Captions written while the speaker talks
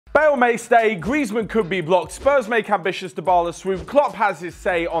Bale may stay, Griezmann could be blocked, Spurs make ambitious Dybala swoop, Klopp has his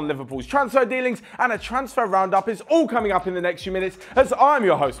say on Liverpool's transfer dealings, and a transfer roundup is all coming up in the next few minutes as I'm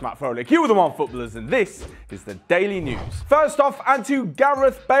your host Matt Froelich, you are the One Footballers, and this is the Daily News. First off, and to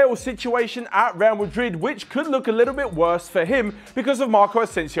Gareth Bale's situation at Real Madrid, which could look a little bit worse for him because of Marco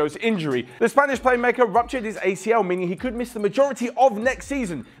Asensio's injury. The Spanish playmaker ruptured his ACL, meaning he could miss the majority of next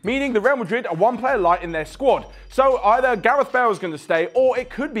season, meaning the Real Madrid are one player light in their squad. So either Gareth Bale is going to stay, or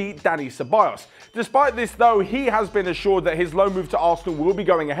it could be Dani Ceballos. Despite this though, he has been assured that his loan move to Arsenal will be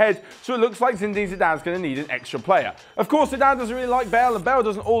going ahead, so it looks like Zinedine Zidane's going to need an extra player. Of course, Zidane doesn't really like Bale, and Bale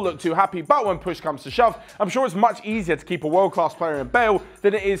doesn't all look too happy, but when push comes to shove, I'm sure it's much easier to keep a world-class player in Bale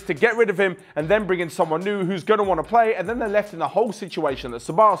than it is to get rid of him and then bring in someone new who's going to want to play, and then they're left in the whole situation that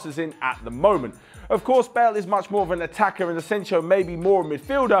Ceballos is in at the moment. Of course, Bale is much more of an attacker and Asensio may be more a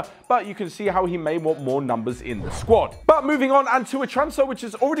midfielder, but you can see how he may want more numbers in the squad. But moving on, and to a transfer which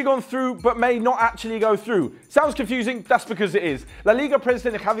has already gone through but may not actually go through. Sounds confusing? That's because it is. La Liga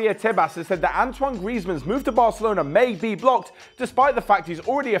president Javier Tebas has said that Antoine Griezmann's move to Barcelona may be blocked, despite the fact he's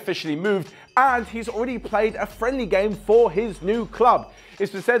already officially moved and he's already played a friendly game for his new club.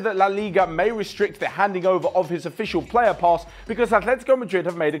 It's been said that La Liga may restrict the handing over of his official player pass because Atletico Madrid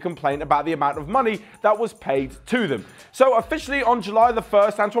have made a complaint about the amount of money that was paid to them. So officially on July the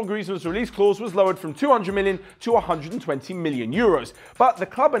 1st, Antoine Griezmann's release clause was lowered from 200 million to 120 million euros. But the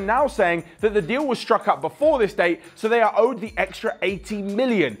club are now saying that the deal was struck up before this date, so they are owed the extra 80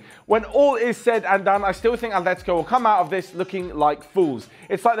 million. When all is said and done, I still think Atletico will come out of this looking like fools.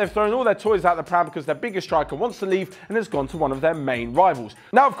 It's like they've thrown all their toys out the pram because their biggest striker wants to leave and has gone to one of their main rivals.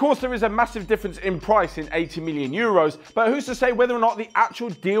 Now, of course, there is a massive difference in price in 80 million euros, but who's to say whether or not the actual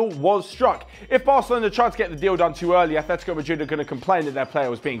deal was struck? If Barcelona tried to get the deal done too early, Atletico Madrid are going to complain that their player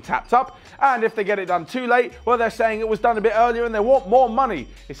was being tapped up, and if they get it done too late, well, they're saying it was done a bit earlier and they want more money.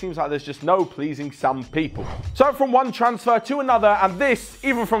 It seems like there's just no pleasing some people. So from one transfer to another, and this,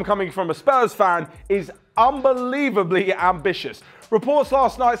 even from coming from a Spurs fan, is unbelievably ambitious. Reports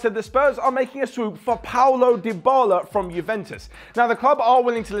last night said the Spurs are making a swoop for Paulo Dybala from Juventus. Now, the club are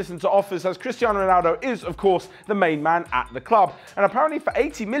willing to listen to offers as Cristiano Ronaldo is, of course, the main man at the club. And apparently for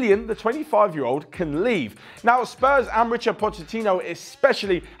 80 million, the 25-year-old can leave. Now, Spurs and Richard Pochettino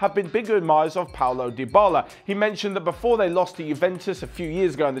especially have been big admirers of Paulo Dybala. He mentioned that before they lost to Juventus a few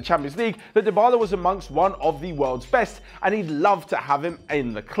years ago in the Champions League, that Dybala was amongst one of the world's best, and he'd love to have him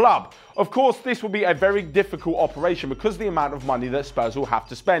in the club. Of course, this will be a very difficult operation because of the amount of money that Spurs will have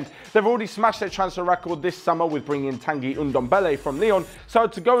to spend. They've already smashed their transfer record this summer with bringing in Tanguy Ndombele from Lyon, so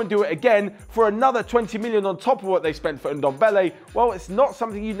to go and do it again for another 20 million on top of what they spent for Ndombele, well, it's not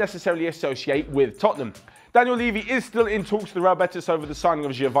something you necessarily associate with Tottenham. Daniel Levy is still in talks with the Real Betis over the signing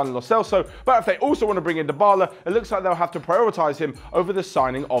of Giovanni Lo Celso, but if they also want to bring in Dybala, it looks like they'll have to prioritise him over the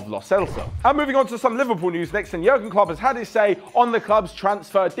signing of Lo Celso. And moving on to some Liverpool news next, and Jurgen Klopp has had his say on the club's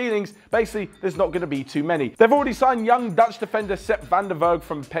transfer dealings. Basically, there's not going to be too many. They've already signed young Dutch defender Sepp van der Vogt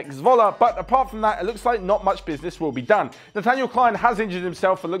from PEC Zwolle, but apart from that, it looks like not much business will be done. Nathaniel Klein has injured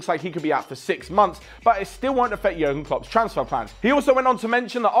himself and looks like he could be out for 6 months, but it still won't affect Jurgen Klopp's transfer plans. He also went on to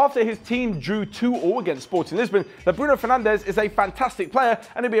mention that after his team drew 2-2 against Sporting Lisbon, that Bruno Fernandes is a fantastic player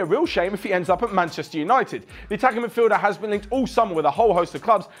and it'd be a real shame if he ends up at Manchester United. The attacking midfielder has been linked all summer with a whole host of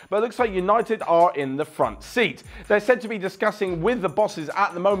clubs, but it looks like United are in the front seat. They're said to be discussing with the bosses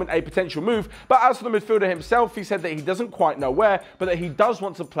at the moment a potential move, but as for the midfielder himself, he said that he doesn't quite know where, but that he does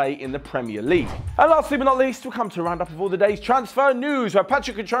want to play in the Premier League. And lastly but not least, we'll come to a roundup of all the day's transfer news, where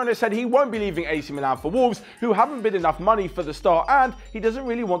Patrick Cutrone said he won't be leaving AC Milan for Wolves, who haven't bid enough money for the star, and he doesn't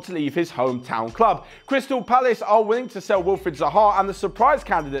really want to leave his hometown club. Crystal Palace are willing to sell Wilfried Zaha, and the surprise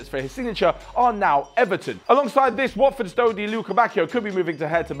candidates for his signature are now Everton. Alongside this, Watford's Dodi Lukebakio could be moving to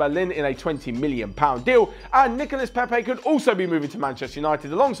Hertha Berlin in a £20 million deal, and Nicolas Pepe could also be moving to Manchester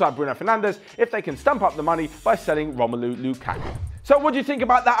United alongside Bruno Fernandes if they can stump up the money by selling Romelu Lukaku. So what do you think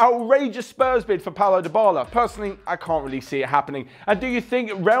about that outrageous Spurs bid for Paulo Dybala? Personally, I can't really see it happening. And do you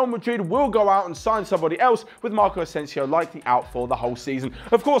think Real Madrid will go out and sign somebody else, with Marco Asensio likely out for the whole season?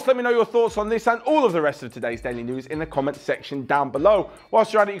 Of course, let me know your thoughts on this and all of the rest of today's daily news in the comment section down below.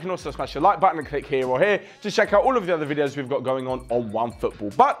 Whilst you're at it, you can also smash the like button and click here or here to check out all of the other videos we've got going on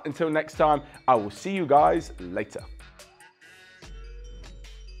Onefootball. But until next time, I will see you guys later.